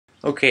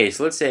Okay,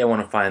 so let's say I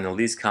want to find the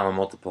least common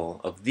multiple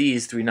of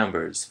these three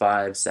numbers,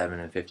 5, 7,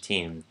 and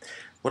 15.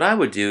 What I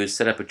would do is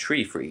set up a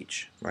tree for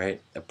each,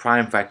 right? A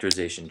prime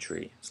factorization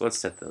tree. So let's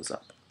set those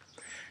up.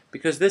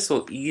 Because this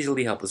will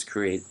easily help us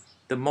create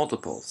the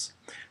multiples.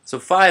 So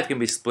 5 can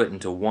be split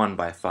into 1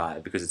 by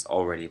 5 because it's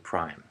already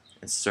prime.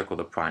 And circle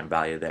the prime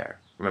value there.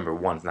 Remember,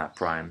 1's not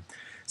prime.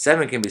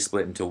 7 can be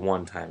split into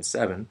 1 times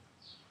 7.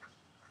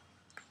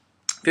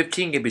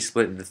 15 can be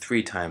split into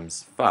 3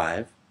 times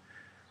 5.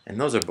 And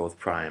those are both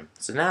prime.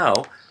 So now,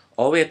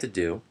 all we have to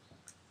do,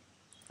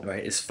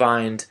 right, is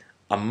find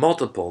a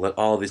multiple that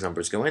all of these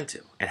numbers go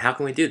into. And how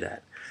can we do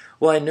that?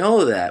 Well, I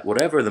know that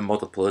whatever the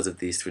multiple is of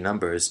these three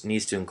numbers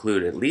needs to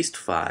include at least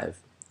 5,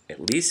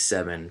 at least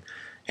 7,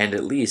 and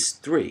at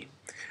least 3.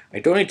 I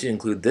don't need to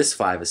include this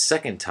 5 a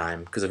second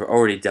time because I've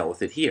already dealt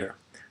with it here.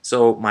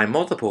 So my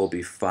multiple will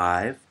be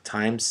 5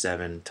 times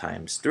 7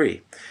 times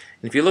 3.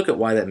 And if you look at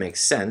why that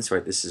makes sense,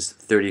 right, this is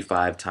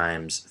 35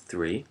 times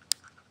 3.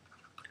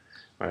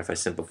 Right, if I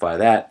simplify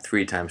that,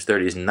 3 times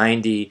 30 is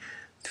 90,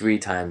 3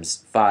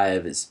 times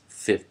 5 is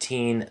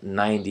 15,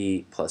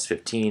 90 plus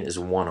 15 is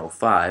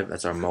 105,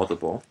 that's our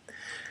multiple.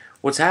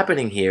 What's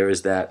happening here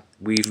is that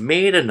we've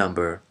made a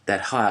number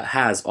that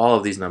has all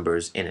of these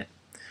numbers in it.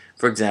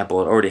 For example,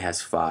 it already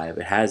has 5,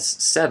 it has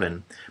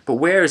 7, but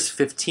where is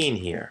 15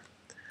 here?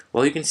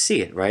 Well, you can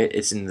see it, right?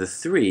 It's in the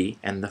 3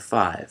 and the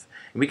 5.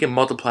 And we can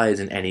multiply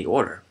it in any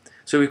order.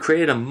 So we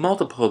created a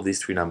multiple of these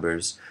three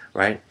numbers,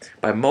 right,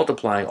 by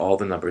multiplying all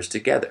the numbers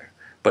together,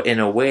 but in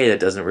a way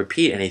that doesn't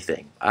repeat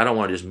anything. I don't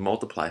want to just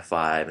multiply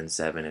 5 and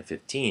 7 and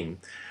 15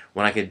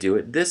 when I could do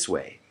it this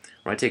way.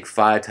 When I take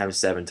 5 times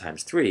 7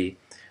 times 3,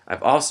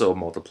 I've also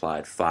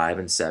multiplied 5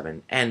 and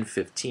 7 and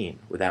 15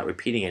 without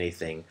repeating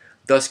anything,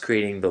 thus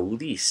creating the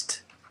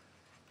least,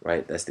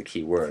 right, that's the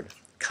key word,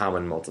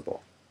 common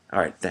multiple. All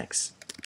right, thanks.